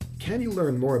can you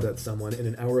learn more about someone in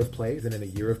an hour of play than in a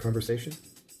year of conversation?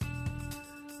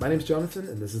 My name's Jonathan,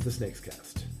 and this is the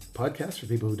SnakesCast, a podcast for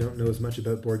people who don't know as much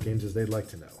about board games as they'd like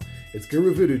to know. It's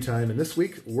Guru Voodoo time, and this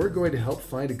week, we're going to help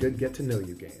find a good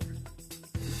get-to-know-you game.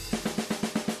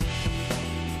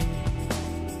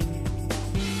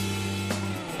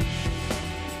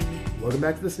 Welcome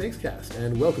back to the SnakesCast,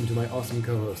 and welcome to my awesome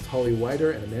co-hosts, Holly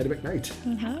Wider and Amanda McKnight.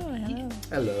 Hello.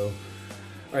 Hello.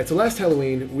 All right, so last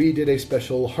Halloween, we did a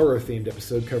special horror-themed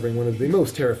episode covering one of the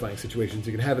most terrifying situations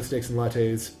you can have at Snakes and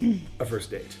Lattes, a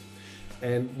first date.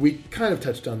 And we kind of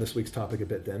touched on this week's topic a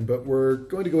bit then, but we're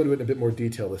going to go into it in a bit more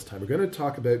detail this time. We're going to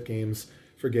talk about games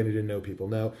for getting to know people.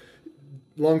 Now,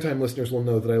 longtime listeners will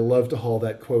know that I love to haul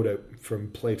that quote out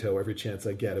from Plato every chance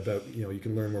I get about, you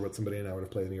can learn more about somebody in an hour of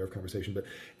play than a year of conversation, but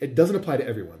it doesn't apply to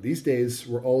everyone. These days,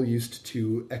 we're all used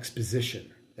to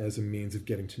exposition as a means of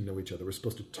getting to know each other. We're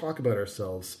supposed to talk about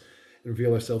ourselves and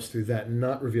reveal ourselves through that,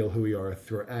 not reveal who we are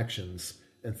through our actions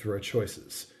and through our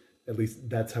choices. At least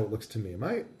that's how it looks to me. Am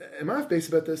I off base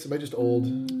about this? Am I just old?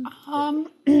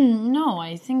 No,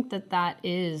 I think that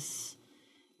is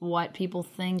what people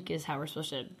think is how we're supposed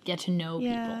to get to know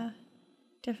people. Yeah,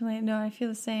 definitely. No, I feel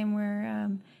the same where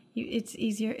it's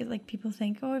easier. Like people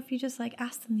think, if you just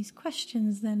ask them these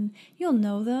questions, then you'll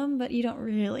know them, but you don't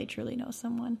really truly know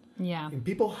someone. Yeah. And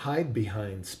people hide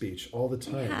behind speech all the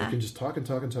time. Yeah. They can just talk and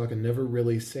talk and talk and never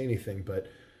really say anything. But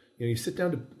you sit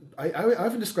down to. I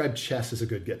often describe chess as a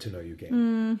good get-to-know-you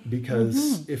game.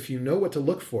 Because if you know what to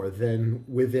look for, then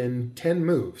within 10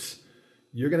 moves,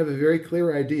 you're going to have a very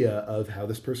clear idea of how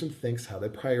this person thinks, how they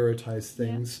prioritize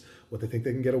things, what they think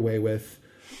they can get away with.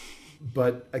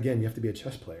 But again, you have to be a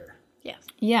chess player. Yes.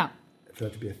 Yeah. For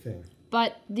that to be a thing.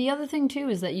 But the other thing, too,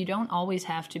 is that you don't always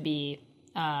have to be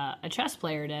a chess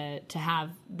player to have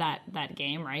that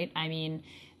game, right? I mean,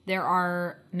 there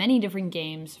are many different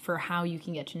games for how you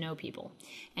can get to know people.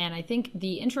 And I think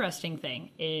the interesting thing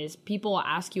is people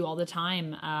ask you all the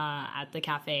time at the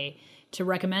cafe to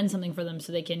recommend something for them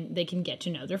so they can get to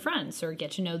know their friends or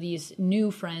get to know these new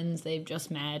friends they've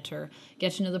just met or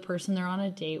get to know the person they're on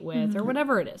a date with or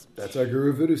whatever it is. That's our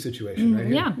Guru Voodoo situation right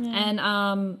here. Yeah.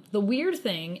 And the weird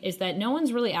thing is that no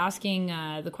one's really asking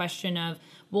the question of,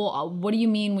 well, what do you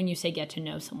mean when you say get to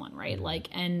know someone, right?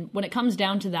 And when it comes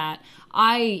down to that,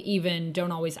 I even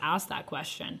don't always ask that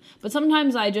question. But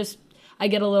sometimes I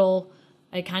get a little...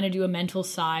 I kind of do a mental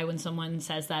sigh when someone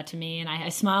says that to me, and I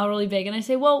smile really big, and I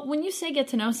say, well, when you say get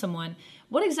to know someone,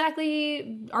 what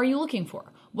exactly are you looking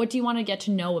for? What do you want to get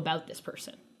to know about this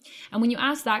person? And when you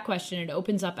ask that question, it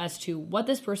opens up as to what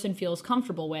this person feels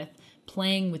comfortable with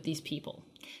playing with these people.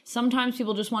 Sometimes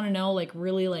people just want to know,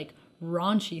 really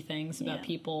raunchy things about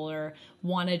people or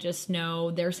want to just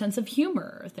know their sense of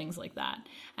humor or things like that.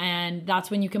 And that's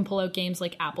when you can pull out games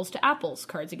like Apples to Apples,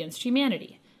 Cards Against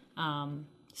Humanity,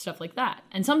 stuff like that.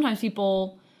 And sometimes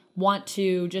people want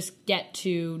to just get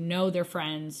to know their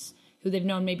friends who they've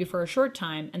known maybe for a short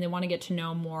time, and they want to get to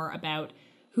know more about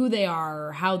who they are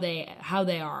or how they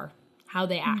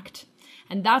act.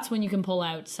 And that's when you can pull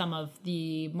out some of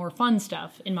the more fun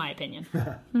stuff, in my opinion.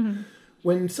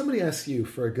 When somebody asks you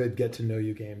for a good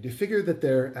get-to-know-you game, do you figure that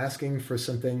they're asking for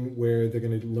something where they're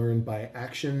going to learn by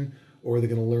action or they're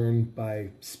going to learn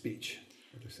by speech?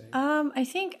 I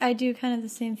think I do kind of the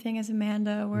same thing as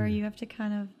Amanda, where you have to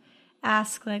kind of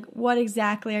ask, what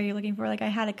exactly are you looking for? I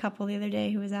had a couple the other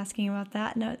day who was asking about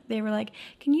that, and they were like,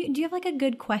 do you have a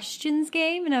good questions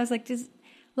game? And I was like,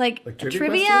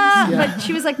 trivia? Yeah. But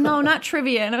she was like, no, not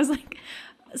trivia. And I was like,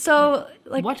 so,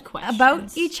 what questions?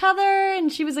 About each other? And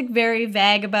she was very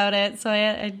vague about it, so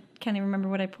I can't even remember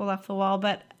what I pulled off the wall,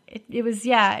 but it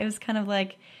was kind of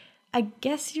I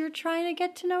guess you're trying to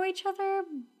get to know each other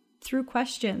through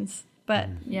questions, but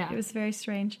it was very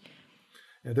strange.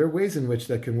 Yeah, there are ways in which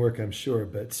that can work, I'm sure,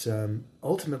 but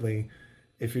ultimately,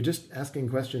 if you're just asking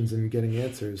questions and getting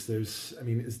answers, is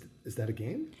that a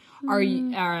game? Are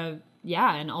you,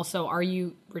 and also, are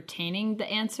you retaining the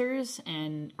answers,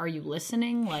 and are you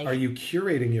listening? Are you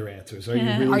curating your answers? Are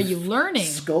you learning?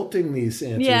 Sculpting these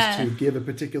answers to give a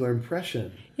particular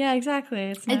impression? Yeah,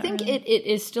 exactly. I think it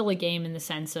is still a game in the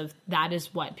sense of that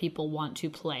is what people want to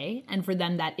play, and for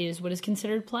them that is what is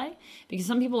considered play, because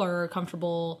some people are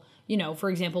comfortable, for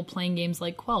example, playing games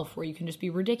like Quelf, where you can just be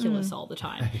ridiculous all the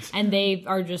time, and they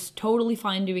are just totally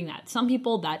fine doing that. Some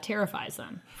people, that terrifies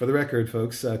them. For the record,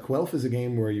 folks, Quelf is a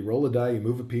game where you roll a die, you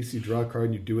move a piece, you draw a card,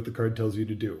 and you do what the card tells you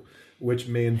to do, which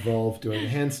may involve doing a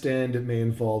handstand, it may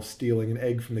involve stealing an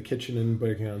egg from the kitchen and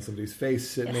breaking it on somebody's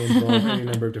face, it may involve any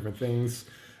number of different things.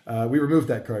 We removed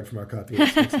that card from our copy of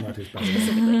Snakes and Lattes, by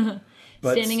the way.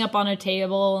 standing up on a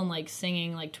table and like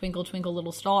singing like Twinkle Twinkle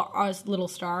Little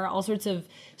Star, all sorts of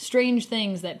strange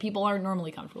things that people aren't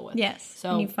normally comfortable with. Yes.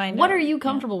 So you find what out. are you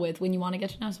comfortable with when you want to get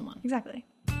to know someone? Exactly.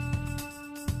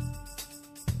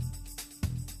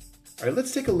 All right,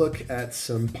 let's take a look at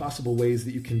some possible ways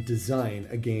that you can design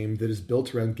a game that is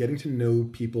built around getting to know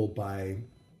people by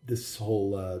this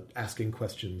whole asking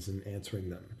questions and answering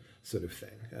them sort of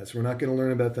thing. So we're not going to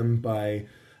learn about them by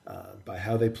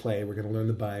how they play. We're going to learn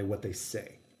them by what they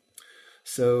say.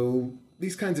 So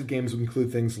these kinds of games would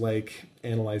include things like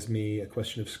Analyze Me, A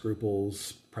Question of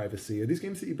Scruples, Privacy. Are these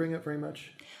games that you bring up very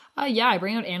much? Yeah, I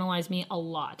bring out Analyze Me a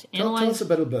lot. Tell us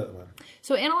about one.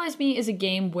 So Analyze Me is a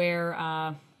game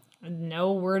where...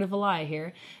 no word of a lie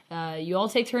here. You all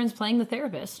take turns playing the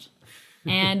therapist.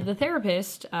 And the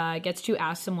therapist gets to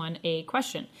ask someone a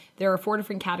question. There are 4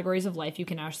 different categories of life you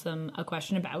can ask them a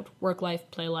question about. Work life,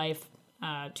 play life,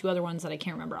 2 other ones that I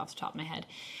can't remember off the top of my head.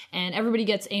 And everybody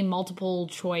gets a multiple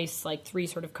choice, like 3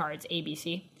 sort of cards, A, B,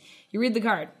 C. You read the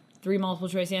card, 3 multiple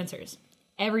choice answers.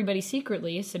 Everybody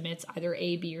secretly submits either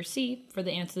A, B, or C for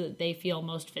the answer that they feel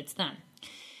most fits them.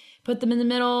 Put them in the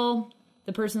middle.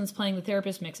 The person that's playing the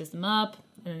therapist mixes them up,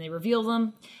 and then they reveal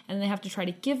them, and then they have to try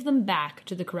to give them back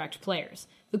to the correct players.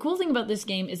 The cool thing about this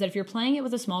game is that if you're playing it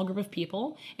with a small group of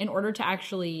people, in order to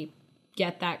actually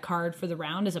get that card for the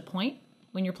round as a point,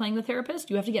 when you're playing the therapist,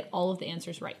 you have to get all of the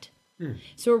answers right.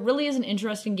 So it really is an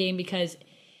interesting game because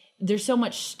there's so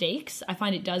much stakes. I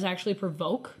find it does actually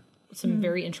provoke some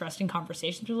very interesting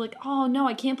conversations. People are like, oh no,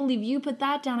 I can't believe you put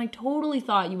that down. I totally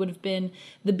thought you would have been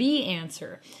the B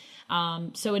answer.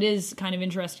 So it is kind of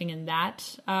interesting in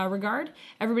that regard.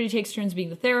 Everybody takes turns being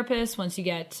the therapist. Once you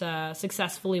get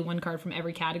successfully 1 card from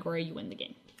every category, you win the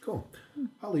game. Cool.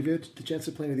 I'll leave you the chance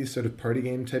to play any of these sort of party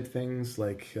game type things,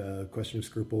 like Question of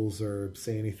Scruples or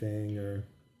Say Anything or...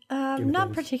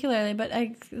 Not particularly, but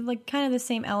I like kind of the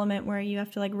same element where you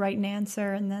have to like write an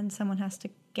answer and then someone has to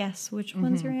guess which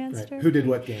one's your answer. Right. Who did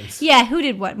what games? Yeah, who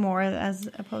did what more as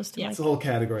opposed to It's a whole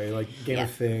catery, like Game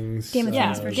of Things. Game of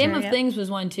Things, for Game sure, of Things was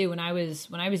one too. When I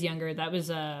was younger, that was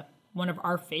one of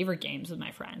our favorite games with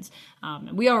my friends.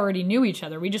 And we already knew each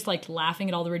other. We just liked laughing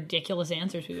at all the ridiculous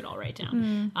answers we would all write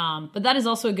down. But that is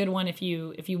also a good one if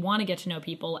you want to get to know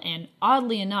people. And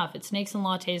oddly enough, at Snakes and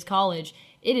Lattes College,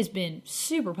 it has been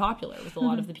super popular with a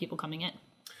lot of the people coming in.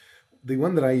 The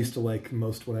one that I used to like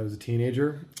most when I was a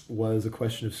teenager was A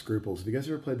Question of Scruples. Have you guys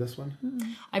ever played this one?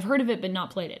 I've heard of it, but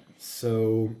not played it.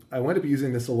 So I wind up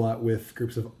using this a lot with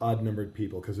groups of odd-numbered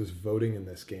people because there's voting in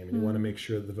this game, and you want to make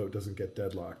sure that the vote doesn't get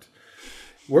deadlocked.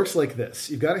 Works like this.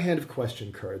 You've got a hand of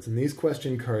question cards, and these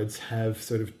question cards have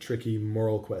sort of tricky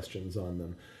moral questions on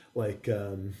them. Like,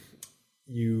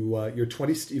 you're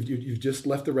 20. You've just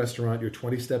left the restaurant. You're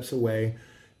 20 steps away.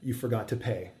 You forgot to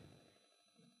pay.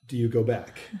 Do you go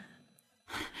back?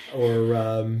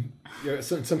 Or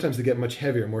sometimes they get much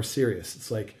heavier, more serious.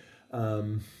 It's like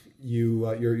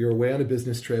you're away on a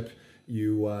business trip.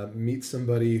 You meet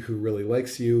somebody who really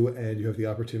likes you, and you have the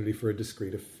opportunity for a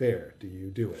discreet affair. Do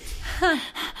you do it?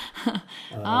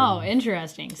 Oh,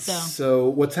 interesting. So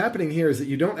what's happening here is that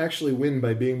you don't actually win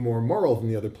by being more moral than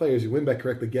the other players. You win by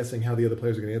correctly guessing how the other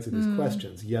players are going to answer these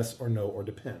questions. Yes or no or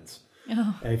depends.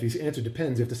 Oh. And if you answer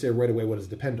depends, you have to say right away what does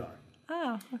it depend on.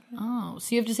 Oh, okay. Oh,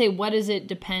 so you have to say, what does it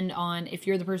depend on if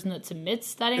you're the person that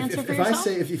submits that answer for yourself?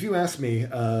 If you ask me,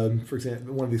 for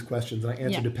example, one of these questions, and I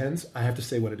answer depends, I have to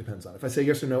say what it depends on. If I say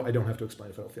yes or no, I don't have to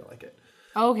explain if I don't feel like it.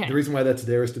 Okay. The reason why that's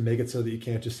there is to make it so that you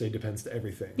can't just say depends to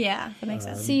everything. Yeah, that makes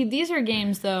sense. See, these are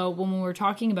games, though, when we're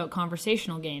talking about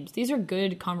conversational games, these are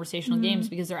good conversational games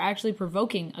because they're actually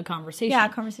provoking a conversation. Yeah,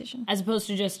 conversation. As opposed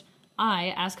to just, I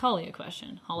ask Holly a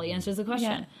question. Holly answers the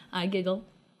question. Yeah. I giggle.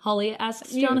 Holly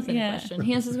asks Jonathan a question.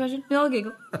 He answers the question. We all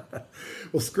giggle.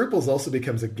 Well, Scruples also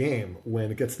becomes a game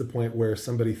when it gets to the point where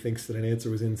somebody thinks that an answer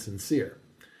was insincere.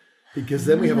 Because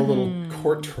then we have a little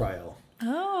court trial.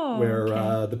 Oh,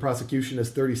 where the prosecution has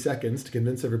 30 seconds to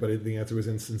convince everybody that the answer was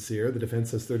insincere. The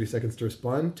defense has 30 seconds to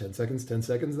respond, 10 seconds,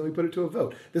 then we put it to a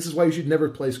vote. This is why you should never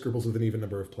play Scruples with an even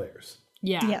number of players.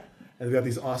 Yeah. And they've got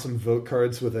these awesome vote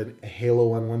cards with a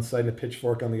halo on one side and a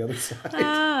pitchfork on the other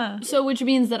side. So which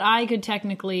means that I could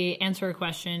technically answer a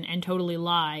question and totally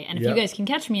lie. And if you guys can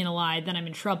catch me in a lie, then I'm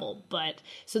in trouble. But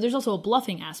so there's also a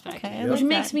bluffing aspect, which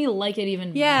makes me like it even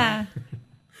more. Yeah.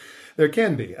 There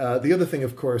can be. The other thing,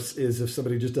 of course, is if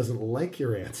somebody just doesn't like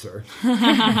your answer,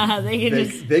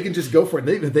 they can just go for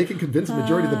it. They can convince the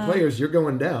majority of the players you're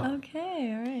going down.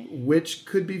 Okay, all right. Which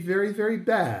could be very, very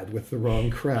bad with the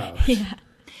wrong crowd. Yeah.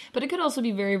 But it could also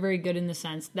be very, very good in the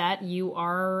sense that you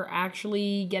are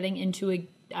actually getting into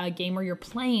a game where you're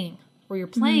playing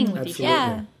with each other.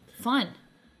 Yeah. Fun.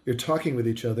 You're talking with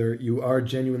each other. You are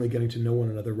genuinely getting to know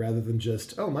one another rather than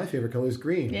just, oh, my favorite color is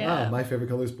green. Yeah. My favorite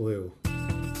color is blue.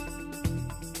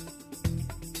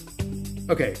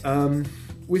 Okay,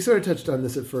 we sort of touched on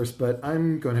this at first, but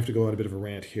I'm going to have to go on a bit of a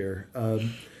rant here.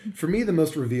 For me, the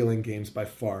most revealing games by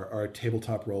far are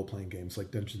tabletop role-playing games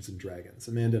like Dungeons & Dragons.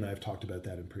 Amanda and I have talked about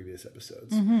that in previous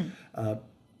episodes.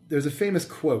 There's a famous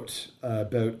quote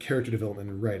about character development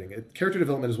and writing. Character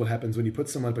development is what happens when you put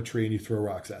someone up a tree and you throw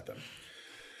rocks at them.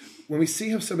 When we see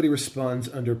how somebody responds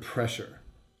under pressure,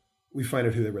 we find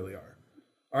out who they really are.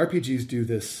 RPGs do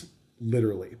this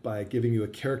literally by giving you a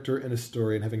character and a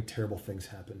story and having terrible things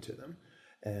happen to them.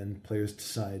 And players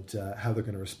decide how they're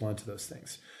going to respond to those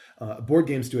things. Board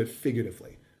games do it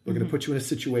figuratively. We're going to put you in a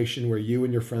situation where you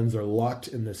and your friends are locked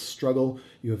in this struggle.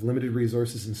 You have limited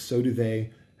resources, and so do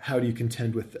they. How do you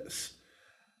contend with this?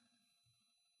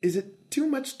 Is it too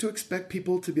much to expect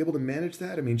people to be able to manage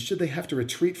that? I mean, should they have to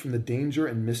retreat from the danger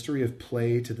and mystery of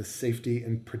play to the safety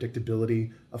and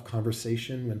predictability of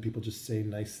conversation when people just say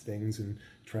nice things and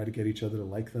try to get each other to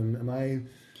like them?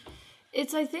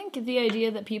 It's, I think, the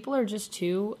idea that people are just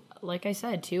too, like I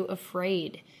said, too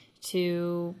afraid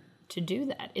to do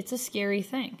that. It's a scary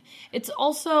thing. It's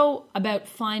also about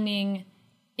finding,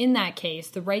 in that case,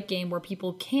 the right game where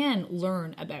people can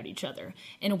learn about each other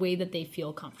in a way that they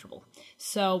feel comfortable.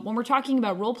 So when we're talking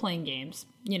about role-playing games,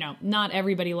 not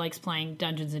everybody likes playing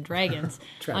Dungeons and Dragons,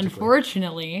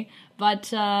 unfortunately.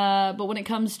 But when it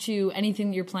comes to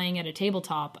anything that you're playing at a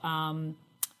tabletop,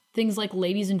 things like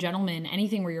Ladies and Gentlemen,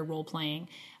 anything where you're role-playing,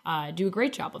 do a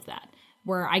great job of that.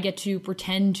 Where I get to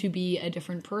pretend to be a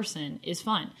different person is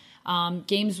fun.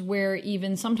 Games where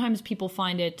even sometimes people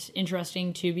find it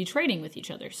interesting to be trading with each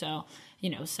other. So,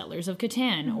 Settlers of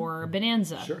Catan or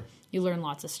Bonanza. Sure. You learn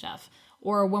lots of stuff.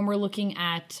 Or when we're looking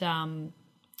at,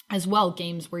 as well,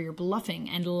 games where you're bluffing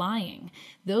and lying.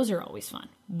 Those are always fun.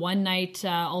 One Night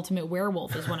Ultimate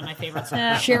Werewolf is one of my favorites.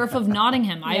 Sheriff of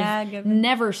Nottingham. I've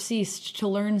never ceased to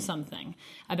learn something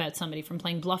about somebody from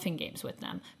playing bluffing games with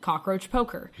them. Cockroach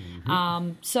Poker.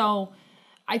 So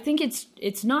I think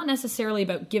it's not necessarily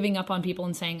about giving up on people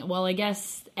and saying, well, I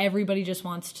guess everybody just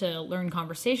wants to learn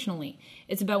conversationally.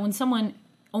 It's about when someone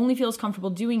only feels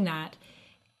comfortable doing that,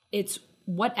 it's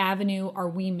what avenue are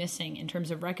we missing in terms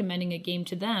of recommending a game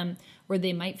to them where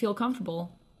they might feel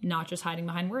comfortable, not just hiding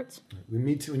behind words. We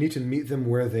need to meet them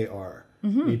where they are. We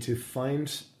need to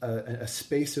find a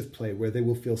space of play where they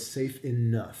will feel safe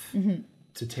enough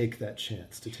to take that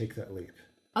chance, to take that leap.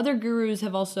 Other gurus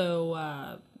have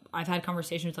also, I've had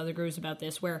conversations with other gurus about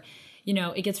this where,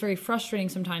 it gets very frustrating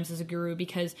sometimes as a guru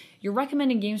because you're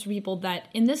recommending games for people that,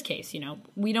 in this case,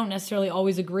 we don't necessarily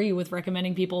always agree with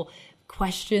recommending people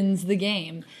questions the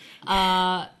game.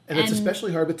 And it's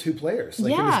especially hard with two players.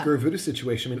 Like in this Guru Voodoo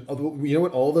situation, you know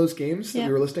what all those games that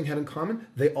we were listing had in common?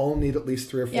 They all need at least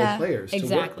 3 or 4 players to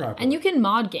work properly. And you can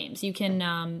mod games. You can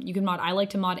mod. I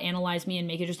like to mod Analyze Me and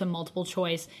make it just a multiple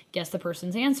choice guess the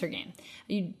person's answer game.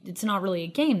 It's not really a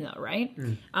game though, right?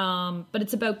 But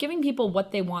it's about giving people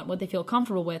what they want, what they feel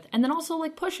comfortable with, and then also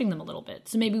like pushing them a little bit.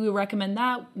 So maybe we recommend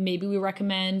that. Maybe we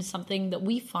recommend something that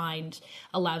we find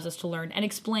allows us to learn and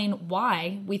explain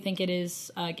why we think it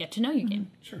is a get to know you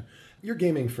game. Sure. Your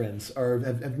gaming friends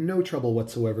have no trouble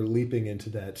whatsoever leaping into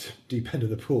that deep end of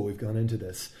the pool. We've gone into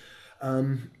this.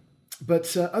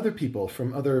 But other people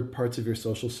from other parts of your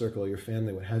social circle, your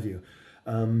family, what have you,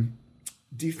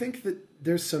 do you think that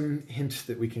there's some hint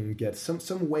that we can get,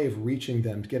 some way of reaching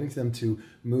them, getting them to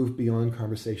move beyond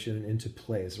conversation and into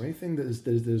play? Is there anything that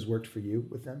has worked for you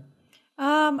with them?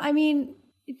 I mean,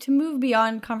 to move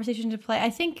beyond conversation to play, I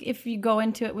think if you go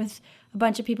into it with a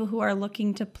bunch of people who are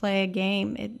looking to play a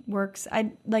game, it works.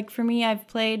 For me, I've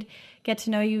played get to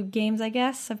know you games, I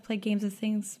guess. I've played games of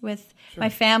things with my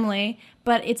family,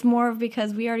 but it's more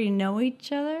because we already know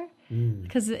each other.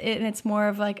 Because it's more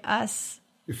of like us.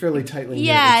 You're fairly tightly knit.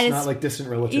 It's not like distant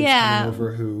relatives coming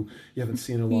over who you haven't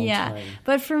seen in a long time.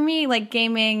 But for me, like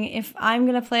gaming, if I'm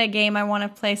going to play a game, I want to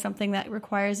play something that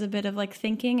requires a bit of like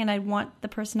thinking, and I want the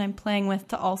person I'm playing with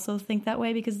to also think that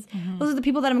way, because those are the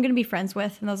people that I'm going to be friends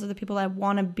with, and those are the people that I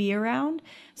want to be around.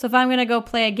 So if I'm going to go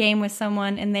play a game with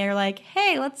someone and they're like,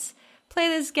 hey, let's play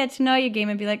this get to know you game,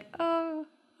 and be like, oh,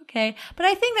 okay. But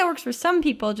I think that works for some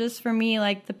people. Just for me,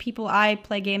 like the people I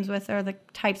play games with are the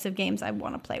types of games I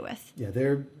want to play with. Yeah,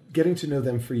 they're getting to know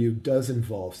them for you does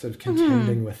involve sort of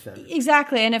contending with them.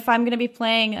 Exactly. And if I'm going to be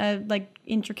playing a like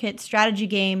intricate strategy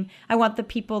game, I want the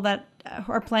people that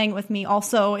who are playing with me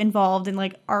also involved and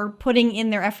like are putting in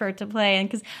their effort to play. And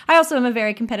because I also am a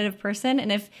very competitive person,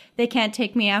 and if they can't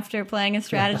take me after playing a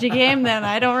strategy game, then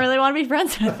I don't really want to be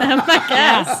friends with them, I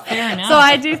guess. Yeah, fair enough. So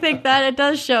I do think that it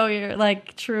does show your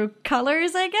like true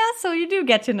colors, I guess. So you do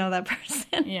get to know that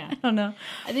person. Yeah. I don't know.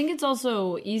 I think it's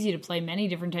also easy to play many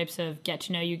different types of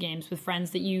get-to-know-you games with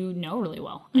friends that you know really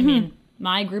well. I mean,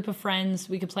 my group of friends,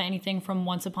 we could play anything from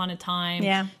Once Upon a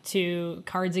Time to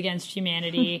Cards Against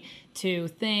Humanity to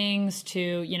Things to,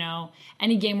 you know,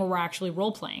 any game where we're actually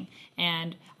role-playing.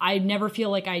 And I never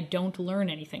feel like I don't learn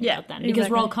anything about them because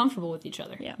we're all comfortable with each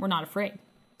other. Yeah. We're not afraid.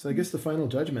 So I guess the final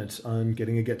judgment on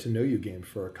getting a get-to-know-you game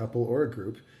for a couple or a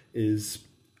group is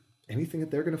anything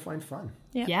that they're going to find fun.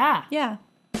 Yeah. Yeah.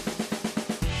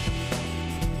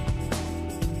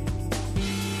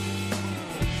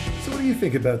 What do you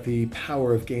think about the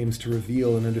power of games to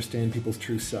reveal and understand people's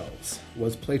true selves?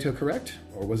 Was Plato correct,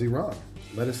 or was he wrong?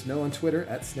 Let us know on Twitter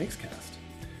at SnakesCast.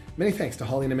 Many thanks to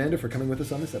Holly and Amanda for coming with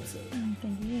us on this episode.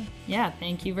 Thank you. Yeah,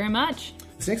 thank you very much.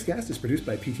 SnakesCast is produced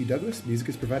by P.T. Douglas. Music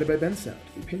is provided by Ben Sound.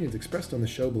 The opinions expressed on the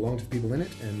show belong to the people in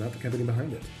it and not the company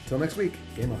behind it. Till next week,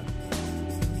 game on.